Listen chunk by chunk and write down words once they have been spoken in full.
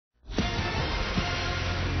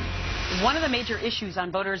One of the major issues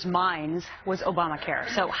on voters' minds was Obamacare.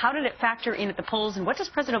 So how did it factor in at the polls, and what does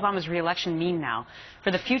President Obama's re-election mean now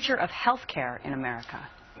for the future of health care in America?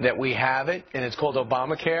 That we have it, and it's called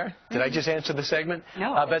Obamacare. Did I just answer the segment?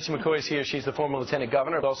 No. Betsy McCaughey is here. She's the former lieutenant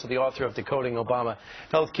governor, but also the author of Decoding Obama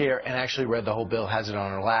Healthcare, and actually read the whole bill, has it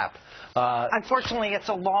on her lap. Unfortunately, it's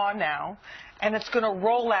a law now, and it's going to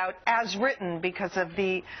roll out as written because of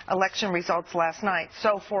the election results last night.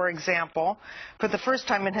 So, for example, for the first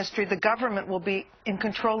time in history, the government will be in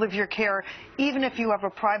control of your care, even if you have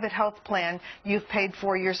a private health plan you've paid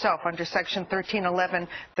for yourself. Under Section 1311,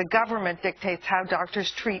 the government dictates how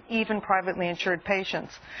doctors treat even privately insured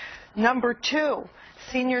patients. Number two,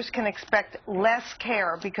 seniors can expect less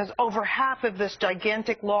care because over half of this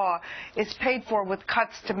gigantic law is paid for with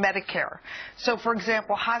cuts to Medicare. So, for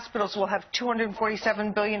example, hospitals will have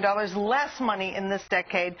 $247 billion less money in this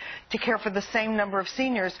decade to care for the same number of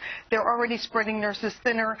seniors. They're already spreading nurses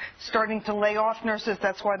thinner, starting to lay off nurses.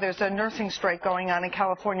 That's why there's a nursing strike going on in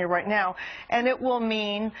California right now. And it will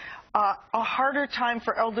mean a harder time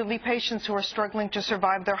for elderly patients who are struggling to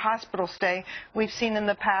survive their hospital stay. We've seen in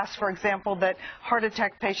the past, for example, that heart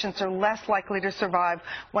attack patients are less likely to survive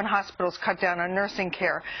when hospitals cut down on nursing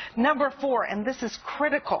care. Number four, and this is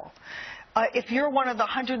critical, if you're one of the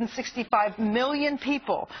 165 million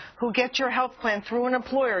people who get your health plan through an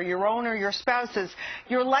employer, your own or your spouse's,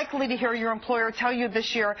 you're likely to hear your employer tell you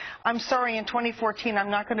this year, I'm sorry, in 2014, I'm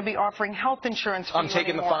not going to be offering health insurance for you anymore. I'm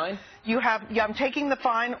taking the fine? I'm taking the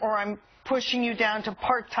fine, or I'm pushing you down to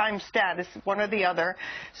part-time status, one or the other.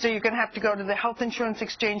 So you're going to have to go to the health insurance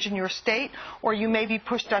exchange in your state, or you may be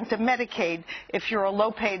pushed onto Medicaid if you're a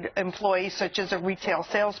low-paid employee, such as a retail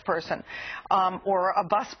salesperson or a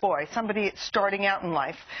busboy, somebody starting out in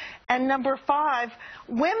life. And number five,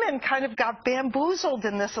 women kind of got bamboozled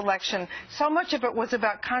in this election. So much of it was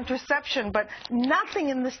about contraception, but nothing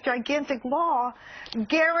in this gigantic law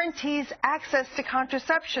guarantees access to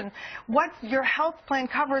contraception. What your health plan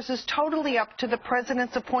covers is totally up to the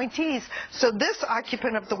president's appointees. So this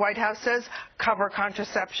occupant of the White House says, cover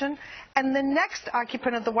contraception, and the next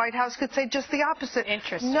occupant of the White House could say just the opposite.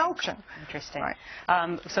 Interesting. No. Interesting.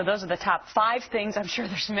 Right. So those are the top 5 things. I'm sure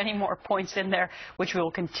there's many more points in there, which we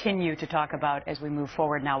will continue to talk about as we move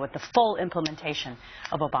forward now with the full implementation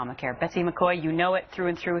of Obamacare. Betsy McCaughey, you know it through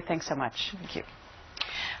and through. Thanks so much. Thank you.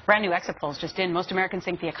 Brand new exit polls just in. Most Americans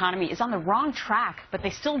think the economy is on the wrong track, but they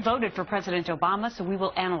still voted for President Obama, so we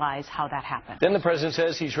will analyze how that happened. Then the president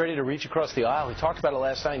says he's ready to reach across the aisle. He talked about it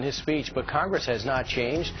last night in his speech, but Congress has not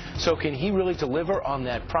changed. So can he really deliver on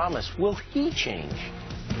that promise? Will he change?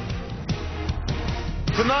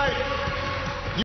 Tonight,